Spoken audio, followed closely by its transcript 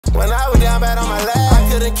When I was down bad on my last,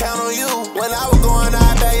 I couldn't count on you. When I was going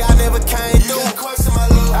out there, I never came through.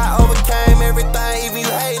 I overcame everything, even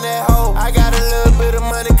you hating that hoe. I got a little bit of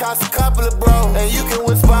money, cost a couple of bro. And you can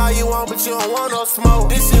whisper all you want, but you don't want no smoke.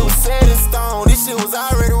 This shit was set in stone, this shit was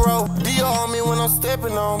already wrote. Dior on me when I'm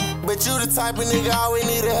stepping on. But you the type of nigga I always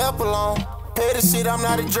need help along. Pay the shit I'm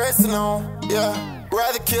not addressing on. Yeah,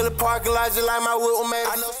 rather kill a parking lot just like my whip was made.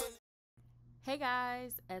 I know. Hey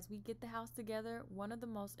guys, as we get the house together, one of the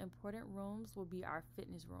most important rooms will be our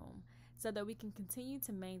fitness room so that we can continue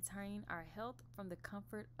to maintain our health from the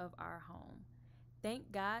comfort of our home.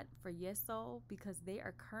 Thank God for Yesoul because they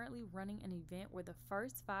are currently running an event where the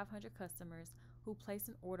first 500 customers who place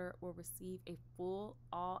an order will receive a full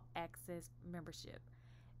all-access membership.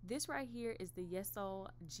 This right here is the Yesoul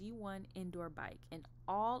G1 indoor bike and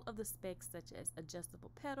all of the specs such as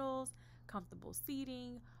adjustable pedals, comfortable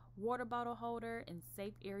seating, water bottle holder, and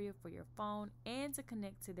safe area for your phone and to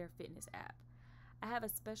connect to their fitness app. I have a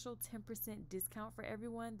special 10% discount for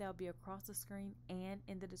everyone that'll be across the screen and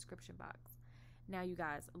in the description box. Now you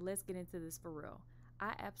guys, let's get into this for real.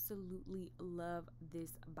 I absolutely love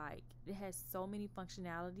this bike. It has so many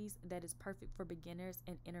functionalities that is perfect for beginners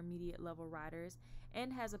and intermediate level riders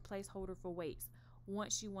and has a placeholder for weights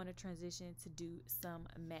once you want to transition to do some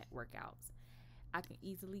mat workouts. I can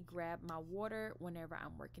easily grab my water whenever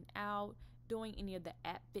I'm working out, doing any of the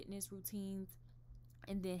app fitness routines,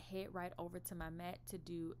 and then head right over to my mat to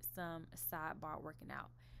do some sidebar working out.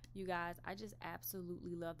 You guys, I just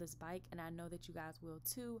absolutely love this bike, and I know that you guys will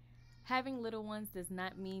too. Having little ones does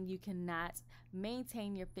not mean you cannot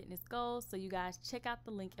maintain your fitness goals, so you guys check out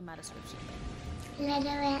the link in my description. A little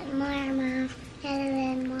bit more, Mom. A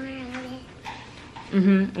little bit more of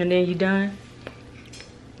it. And then you done?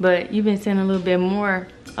 But you've been saying a little bit more,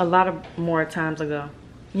 a lot of more times ago.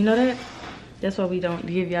 You know that? That's why we don't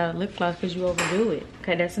give y'all lip gloss, because you overdo it.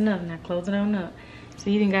 Okay, that's enough. Now close it on up. So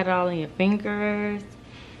you didn't got it all in your fingers.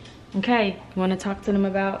 Okay, you want to talk to them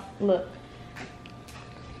about, look.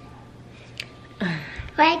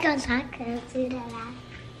 Why go talk to them through the lab?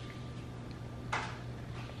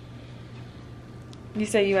 You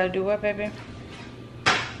say you gotta do what, baby?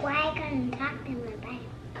 Why gonna talk to them about?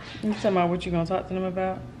 You talking about what you gonna talk to them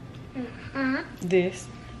about? This.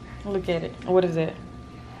 Look at it. What is it?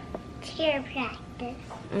 Cheer practice.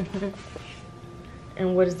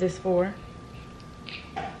 And what is this for?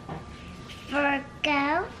 For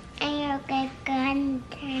go, and you'll get go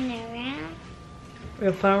and turn around.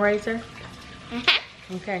 Your fundraiser?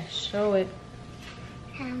 Okay, show it.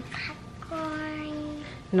 Some popcorn.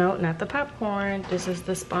 No, not the popcorn. This is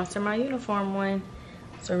the sponsor my uniform one.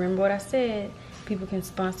 So remember what I said. People can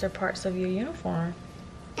sponsor parts of your uniform.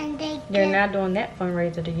 And they're not doing that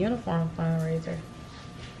fundraiser, the uniform fundraiser.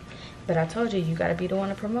 But I told you, you gotta be the one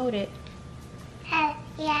to promote it.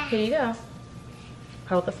 Yeah. Here you go.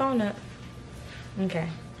 Hold the phone up. Okay.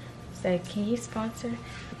 Say, can you sponsor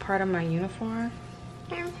a part of my uniform?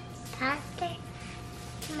 Sponsor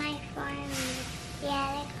my form.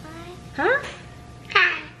 Yeah, Huh?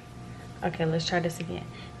 Okay, let's try this again.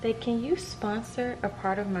 Say, can you sponsor a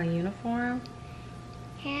part of my uniform?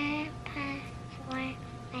 Yeah, for my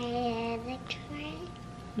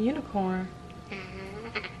Unicorn.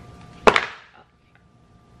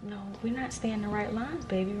 No, we're not staying the right lines,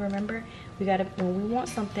 baby. Remember, we gotta, when we want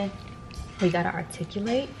something, we gotta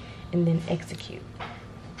articulate and then execute.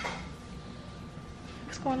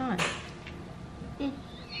 What's going on?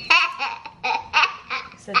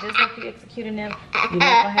 So just like you executing them, you're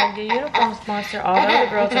not gonna have your uniform sponsor. All the other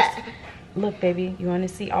girls are, look, baby, you wanna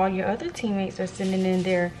see all your other teammates are sending in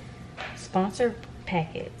their sponsor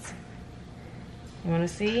packets. You wanna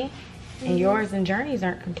see? And yours and Journeys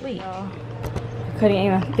aren't complete. I couldn't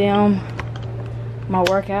even film my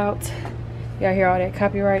workout. Y'all hear all that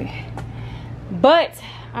copyright? But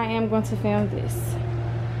I am going to film this.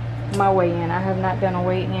 My weigh-in. I have not done a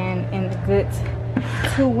weigh-in in a good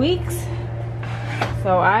 2 weeks.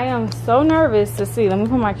 So I am so nervous to see. Let me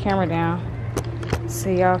put my camera down so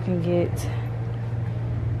y'all can get,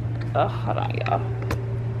 oh, hold on, y'all.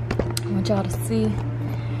 I want y'all to see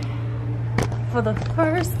for the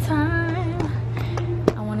first time.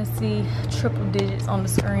 I want to see triple digits on the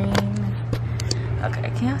screen. Okay,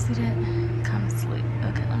 can y'all see that? Kind of slick.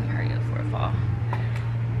 Okay, let me hurry up before it fall.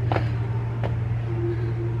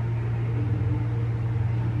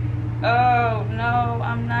 Oh no,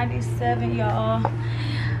 I'm 97, y'all.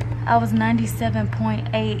 I was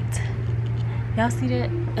 97.8. Y'all see that?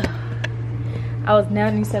 Ugh. I was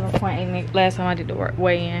 97.8 last time I did the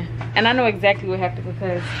weigh-in. And I know exactly what happened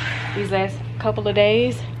because these last couple of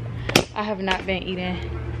days, I have not been eating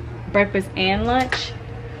breakfast and lunch.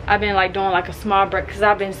 I've been like doing like a small break because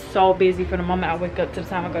I've been so busy from the moment I wake up to the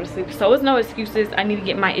time I go to sleep. So it's no excuses. I need to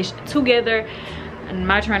get my ish together. And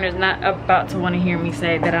my trainer is not about to want to hear me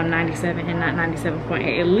say that I'm 97 and not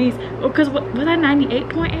 97.8 at least. Because was I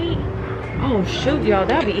 98.8? Oh shoot, y'all,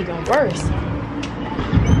 that'd be even worse.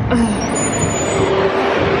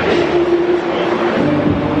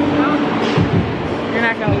 You're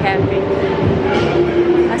not gonna be happy.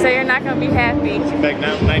 I say you're not gonna be happy. Back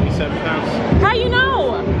down 97 pounds. How you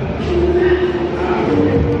know?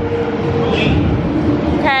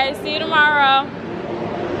 Okay, see you tomorrow.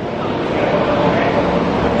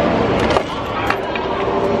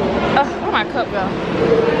 Where'd my cup go?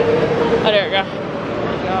 Oh, there it go.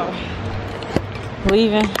 Y'all,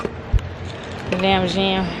 leaving the damn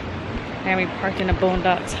gym. And we parked in the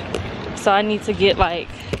boondocks. So I need to get my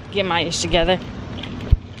ish together.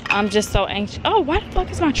 I'm just so anxious. Oh, why the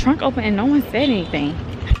fuck is my trunk open and no one said anything?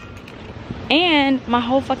 And my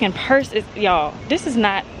whole fucking purse is, y'all, this is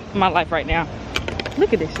not my life right now.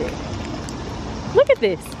 Look at this shit. Look at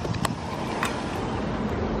this.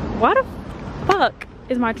 Why the fuck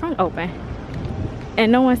is my trunk open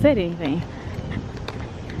and no one said anything?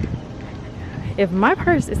 If my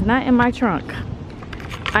purse is not in my trunk,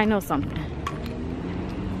 I know something.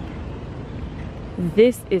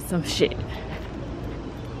 This is some shit.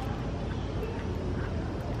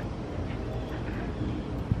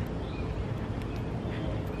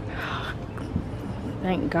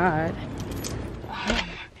 Thank God.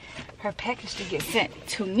 Her package to get sent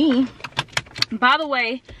to me. By the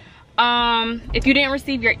way, if you didn't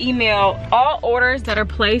receive your email, all orders that are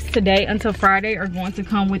placed today until Friday are going to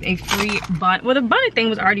come with a free bonnet. Well, the bonnet thing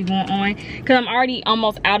was already going on because I'm already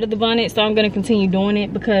almost out of the bonnet, so I'm going to continue doing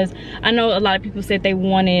it because I know a lot of people said they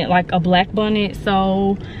wanted like a black bonnet.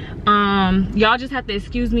 So y'all just have to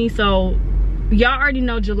excuse me. So y'all already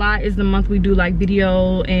know July is the month we do like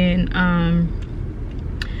video and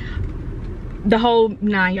the whole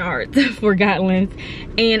 9 yards for Godlands,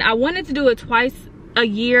 and I wanted to do it twice a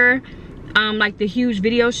year, like the huge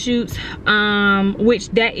video shoots, which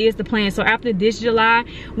that is the plan. So after this July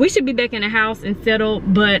we should be back in the house and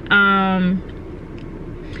settled, but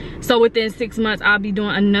so within 6 months I'll be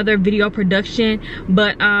doing another video production,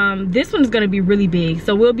 but this one's gonna be really big.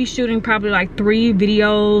 So we'll be shooting probably like 3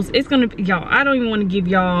 videos. It's gonna be, y'all, I don't even want to give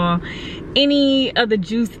y'all any of the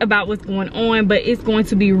juice about what's going on, but it's going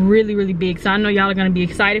to be really, really big. So I know y'all are gonna be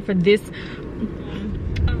excited for this.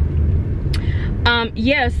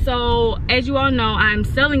 Yeah, so as you all know, I'm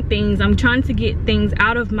selling things. I'm trying to get things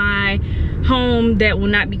out of my home that will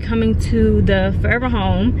not be coming to the forever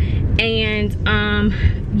home, and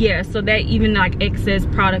yeah, so that even like excess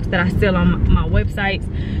products that I sell on my websites.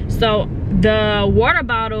 So the water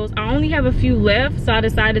bottles, I only have a few left, so I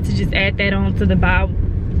decided to just add that on to the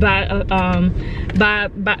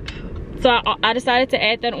so I decided to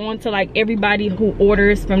add that on to like everybody who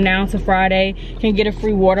orders from now to Friday can get a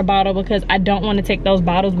free water bottle, because I don't want to take those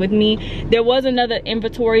bottles with me. There was another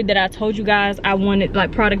inventory that I told you guys I wanted,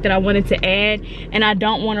 like product that I wanted to add, and I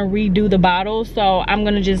don't want to redo the bottles, so I'm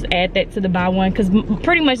gonna just add that to the buy one, because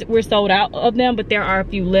pretty much we're sold out of them, but there are a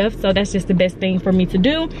few left, so that's just the best thing for me to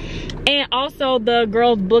do. And also the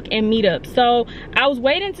girls book and meetup. So I was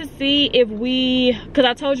waiting to see if because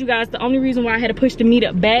I told you guys the only reason why I had to push the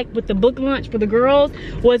meetup back with the book lunch for the girls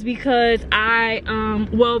was because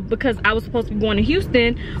because I was supposed to be going to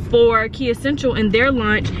Houston for Key Essential and their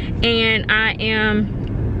lunch, and I am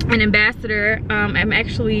an ambassador. I'm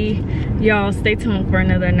actually, y'all stay tuned for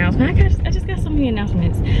another announcement. I just got so many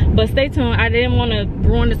announcements, but stay tuned. I didn't want to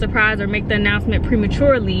ruin the surprise or make the announcement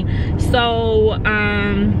prematurely, so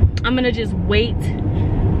I'm gonna just wait.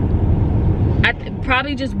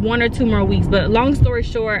 Probably just 1 or 2 more weeks, but long story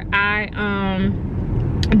short, I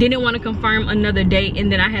didn't want to confirm another date,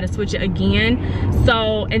 and then I had to switch it again.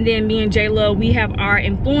 So, and then me and J-Lo, we have our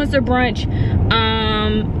influencer brunch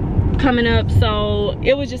coming up, so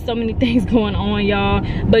it was just so many things going on, y'all,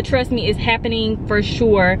 but trust me, it's happening for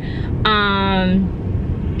sure.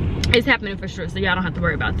 It's happening for sure, so y'all don't have to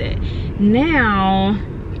worry about that. Now,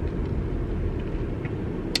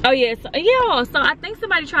 oh yeah, so yeah, so I think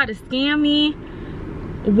somebody tried to scam me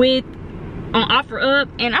with on OfferUp,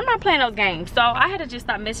 and I'm not playing those games, so I had to just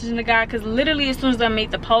stop messaging the guy, because literally as soon as I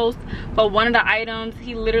made the post for one of the items,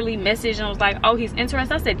 he literally messaged and was like, oh, he's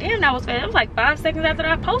interested. I said, damn, that was fast. It was like 5 seconds after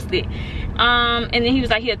I posted, and then he was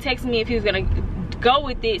like, he'll text me if he was gonna go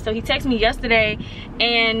with it. So he texted me yesterday,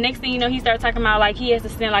 and next thing you know, he started talking about like he has to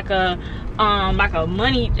send like a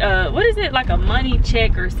money what is it, like a money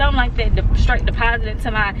check or something like that, straight deposit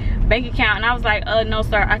into my bank account. And I was like, no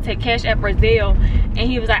sir, I take Cash App or Zelle. And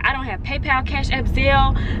he was like, I don't have PayPal, Cash App,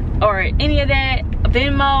 Zelle, or any of that.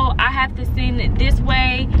 Venmo, I have to send it this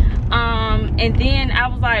way. And then I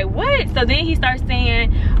was like, what? So then he starts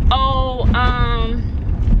saying, oh,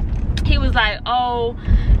 he was like, oh,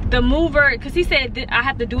 the mover, because he said I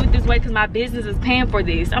have to do it this way because my business is paying for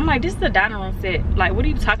this. I'm like, this is a dining room set. Like, what are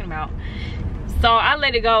you talking about? So I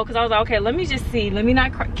let it go because I was like, okay, let me just see. Let me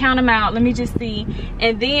not count them out. Let me just see.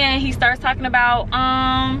 And then he starts talking about,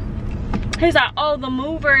 he's like, oh, the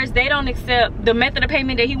movers, they don't accept the method of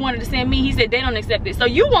payment that he wanted to send me. He said they don't accept it. So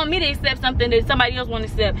you want me to accept something that somebody else want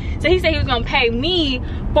to accept. So he said he was gonna pay me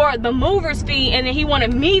for the movers fee, and then he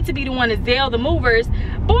wanted me to be the one to Zelle the movers.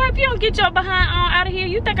 Boy, if you don't get your behind on out of here,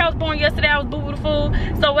 you think I was born yesterday, I was boo-boo the fool.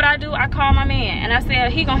 So what I do, I call my man and I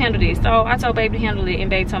said he gonna handle this. So I told babe to handle it, and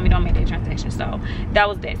babe told me don't make that transaction. So that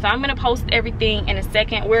was that. So I'm gonna post everything in a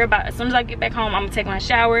second. As soon as I get back home, I'm gonna take my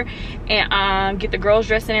shower and get the girls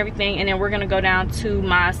dressed and everything, and then we're gonna go down to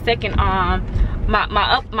my second my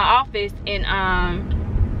office and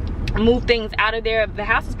move things out of there. The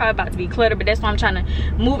house is probably about to be cluttered, but that's why I'm trying to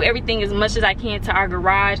move everything as much as I can to our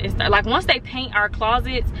garage and stuff. Like once they paint our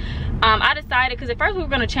closets, I decided, because at first we were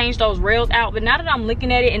going to change those rails out, but now that I'm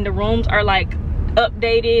looking at it and the rooms are like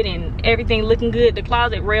updated and everything looking good, the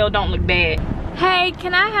closet rail don't look bad. Hey,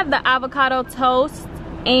 can I have the avocado toast?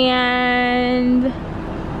 And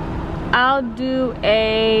I'll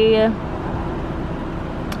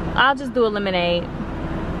just do a lemonade.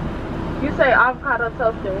 You say avocado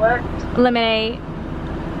toast and what? Lemonade.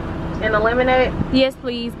 And a lemonade? Yes,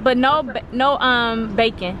 please. But no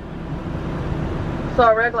bacon. So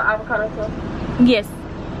a regular avocado toast? Yes.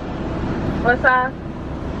 What size?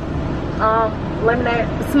 Lemonade?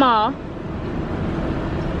 Small.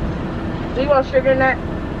 Do you want sugar in that?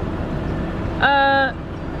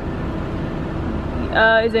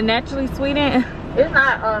 Is it naturally sweetened? It's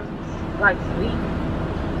not like sweet.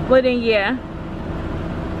 Well then, yeah.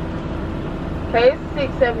 Okay, it's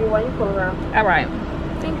 $6.71. You pull around. All right.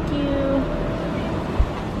 Thank you.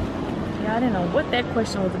 Yeah, I didn't know what that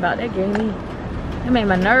question was about. That made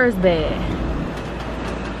my nerves bad.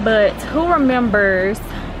 But who remembers?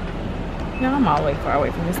 No, I'm all the way far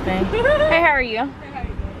away from this thing. Hey, how are you? Hey, how are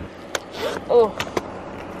you doing? Oh.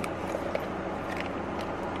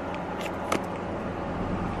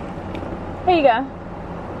 Here you go.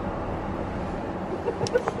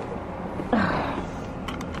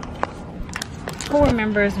 Who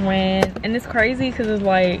remembers when, and it's crazy because it's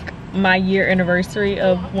like my year anniversary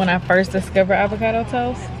of when I first discovered avocado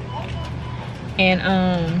toast. And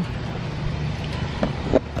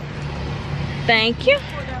thank you.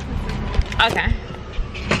 Okay,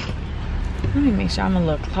 let me make sure I'm a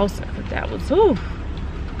little closer,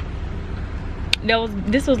 because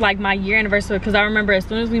this was like my year anniversary, because I remember as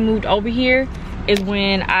soon as we moved over here is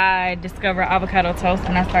when I discovered avocado toast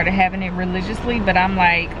and I started having it religiously. But I'm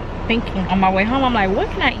like thinking on my way home, I'm like, what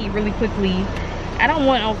can I eat really quickly? I don't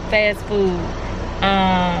want no fast food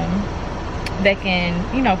that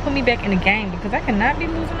can, you know, put me back in the game, because I cannot be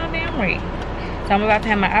losing no damn weight. So I'm about to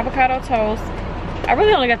have my avocado toast. I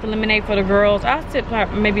really only got the lemonade for the girls. I'll sip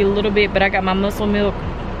maybe a little bit, but I got my muscle milk.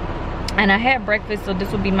 And I had breakfast, so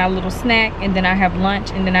this will be my little snack. And then I have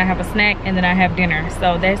lunch, and then I have a snack, and then I have dinner.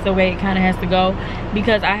 So that's the way it kind of has to go,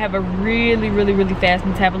 because I have a really, really, really fast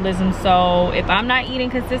metabolism. So if I'm not eating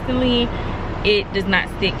consistently, it does not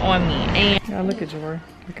stick on me. And oh, look at Jori.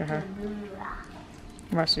 Look at her.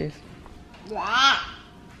 Watch this.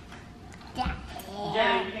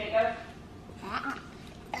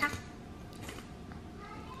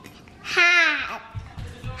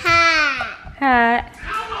 Hi.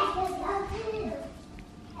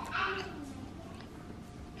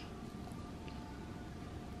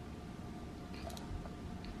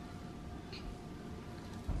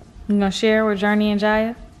 You gonna share with Journie and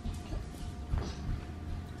Jiya?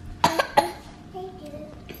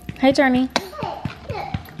 Hey, Journie.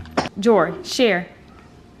 Jori, share.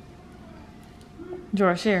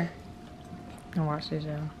 Jori, share. And watch this,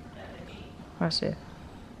 y'all. Watch this.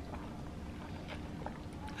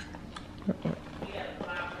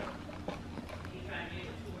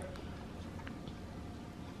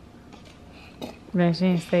 Man, she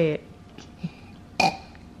didn't say it.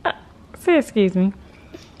 Say excuse me.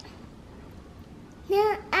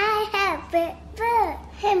 No, I have it.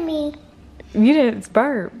 Hit me. You didn't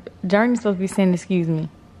burp. Journie's supposed to be saying excuse me.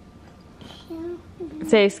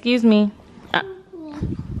 Say excuse me.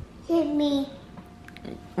 Hit me.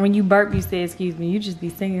 When you burp, you say excuse me. You just be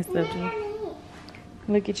singing stuff.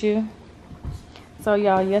 Look at you. So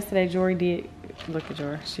y'all, yesterday Jori did. Look at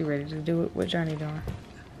Jori. She ready to do it. What Journie doing?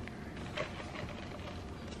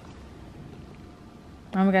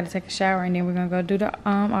 Mama got to take a shower, and then we're gonna go do the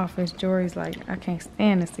office. Jori's like, I can't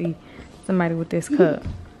stand to see somebody with this cup.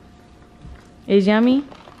 Is yummy?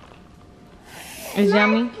 Is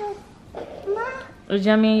yummy? Is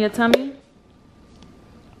yummy in your tummy?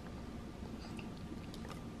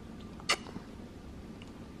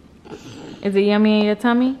 Is it yummy in your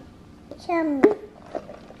tummy? Yummy.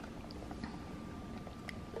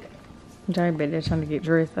 Jori back there trying to get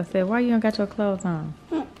dressed. I said, why you don't got your clothes on?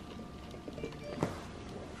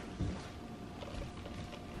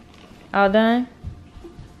 All done?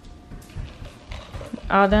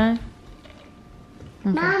 All done?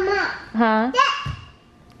 Okay. Mama. Huh?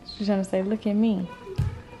 She's trying to say, look at me.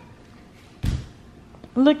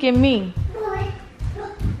 Look at me.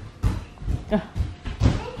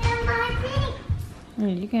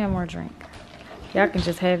 You can have more drink. Y'all can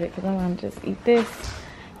just have it because I'm going to just eat this.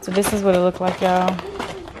 So this is what it looked like, y'all.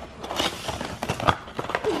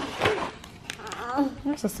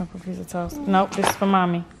 That's a simple piece of toast. Nope, this is for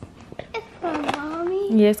mommy. It's for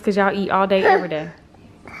mommy? Yes, because y'all eat all day, every day.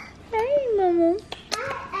 Hey, mama.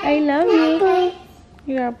 I love you.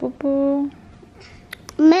 You got boo-boo.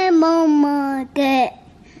 My mama got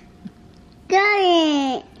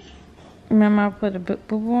it. Remember I put a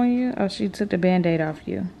boo-boo on you? Oh, she took the Band-Aid off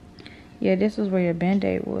you. Yeah, this was where your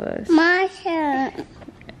Band-Aid was. My shirt.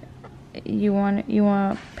 You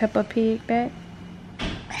want Peppa Pig back?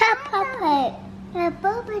 Peppa Pig. The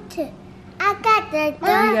boo-boo too. I got the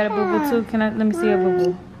Oh, you got a boo-boo too? Let me see your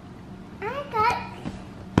boo-boo. I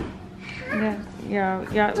got.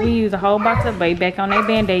 Yeah, we use a whole box of bait back on that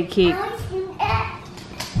Band-Aid kick.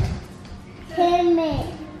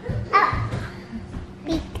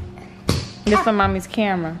 This for mommy's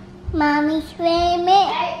camera. Mommy's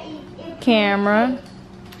swimming. Camera.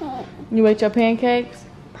 You ate your pancakes?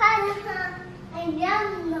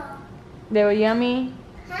 They were yummy?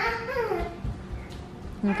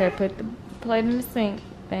 Okay, put the plate in the sink.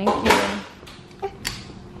 Thank you.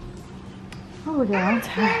 Oh, yeah, I'm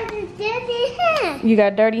tired. You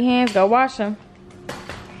got dirty hands? Go wash them.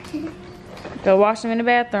 Go wash them in the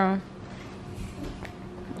bathroom.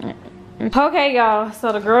 Okay, y'all.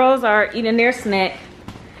 So the girls are eating their snack.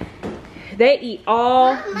 They eat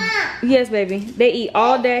all. Mama. Yes, baby. They eat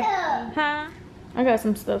all day. Huh? I got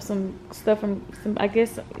some stuff from some. I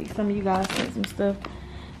guess some of you guys sent some stuff.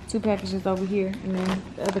 2 packages over here, and then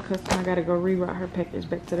the other customer, I gotta go reroute her package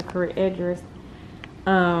back to the correct address.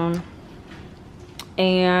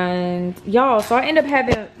 And y'all, so I end up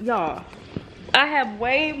having I have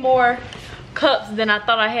way more cups than I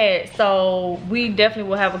thought I had, so we definitely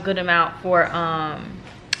will have a good amount for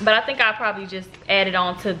but I think I'll probably just add it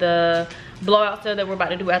on to the blowout stuff that we're about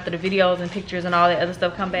to do after the videos and pictures and all that other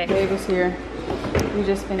stuff come back. Babe is here. We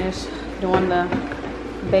just finished doing the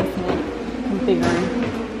basement configuring.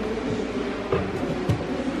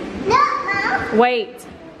 Wait.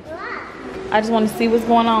 I just want to see what's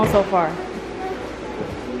going on so far.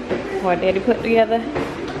 What Daddy put together.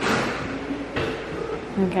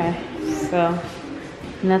 Okay, so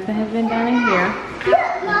nothing has been done in here.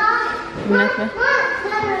 Nothing.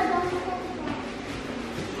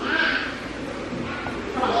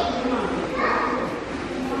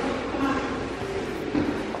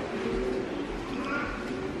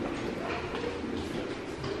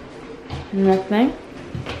 Nothing.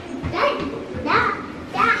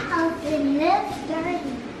 That house is less dirty.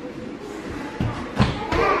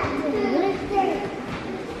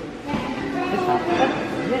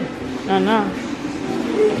 I know.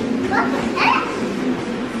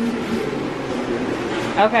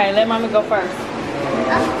 Okay, let mommy go first.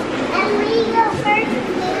 And we go first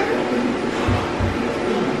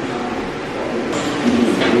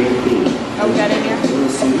Oh, we got in here?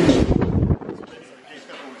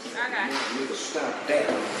 Okay.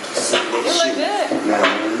 You look good.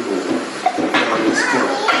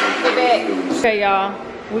 Get back. Okay, y'all.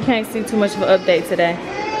 We can't see too much of an update today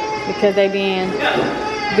because they being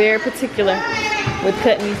very particular with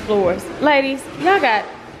cutting these floors. Ladies,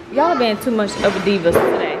 y'all been too much of a divas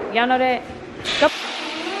today. Y'all know that? Go.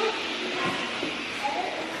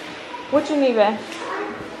 What you need, babe?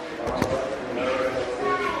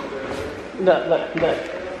 Look. Look.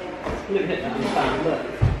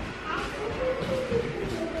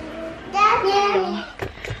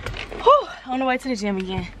 Whew, on the way to the gym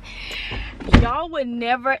again. Y'all would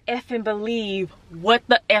never effing believe what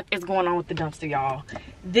the F is going on with the dumpster, y'all.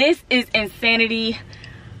 This is insanity.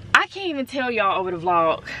 I can't even tell y'all over the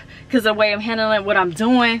vlog because the way I'm handling what I'm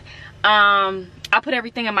doing. I put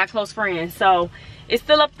everything in my close friends, so it's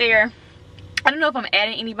still up there. I don't know if I'm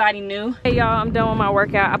adding anybody new. Hey y'all, I'm done with my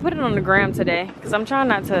workout. I put it on the gram today because I'm trying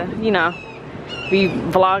not to, you know, be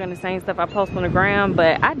vlogging the same stuff I post on the gram,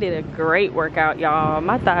 but I did a great workout, y'all.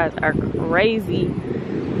 My thighs are crazy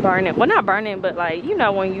burning. Well, not burning, but like, you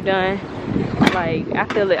know when you done. Like, I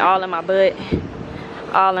feel it all in my butt,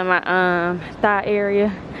 all in my thigh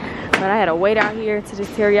area. But I had to wait out here till this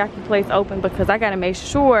teriyaki place open because I gotta make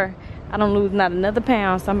sure I don't lose not another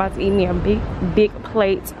pound. So I'm about to eat me a big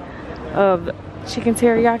plate of chicken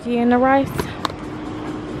teriyaki and the rice.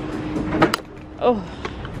 Oh.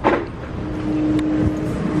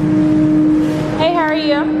 Hey, how are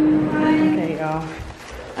you? Hey, y'all.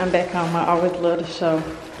 I'm back home. I always love to show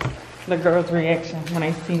the girls' reaction when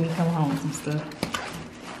they see me come home and stuff.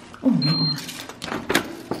 Oh, no.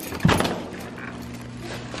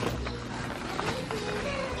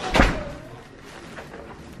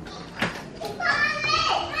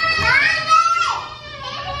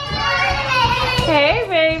 Hey,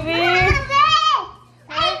 baby.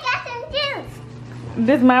 I got some juice.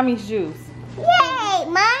 This mommy's juice. Yay,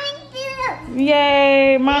 mommy's juice.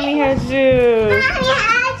 Yay, mommy has juice. Mommy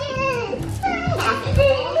has juice.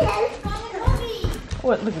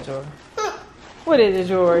 What? Look at Jori. What is it,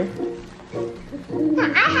 Jori? I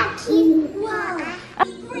have cheese.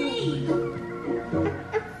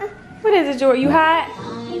 What is it, Jori? You hot?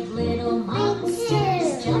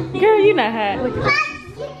 Girl, you not hot. Look at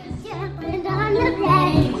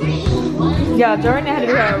y'all, Journie know how to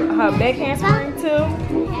do her back handspring too.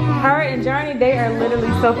 Her and Journey, they are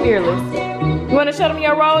literally so fearless. You want to show them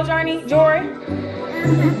your roll, Journey? Jori?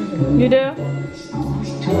 You do?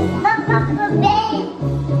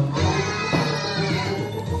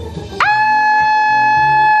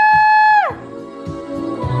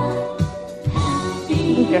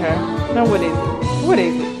 Look at her. Now what is it? What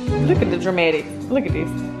is it? Look at the dramatics. Look at this.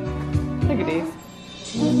 Look at this.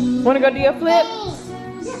 Want to go do your flip?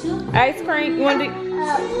 Ice cream? You want to do?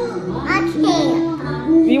 I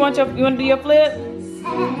can't. You want to do your flip?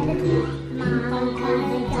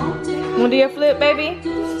 Want to do your flip, baby?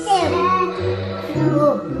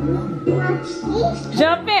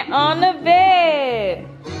 Jumping on the bed.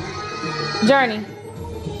 Journey.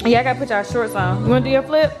 Yeah, I gotta put y'all shorts on. You want to do your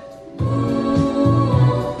flip?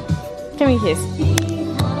 Give me a kiss.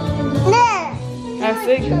 No. I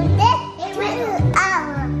see.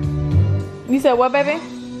 You said what, baby?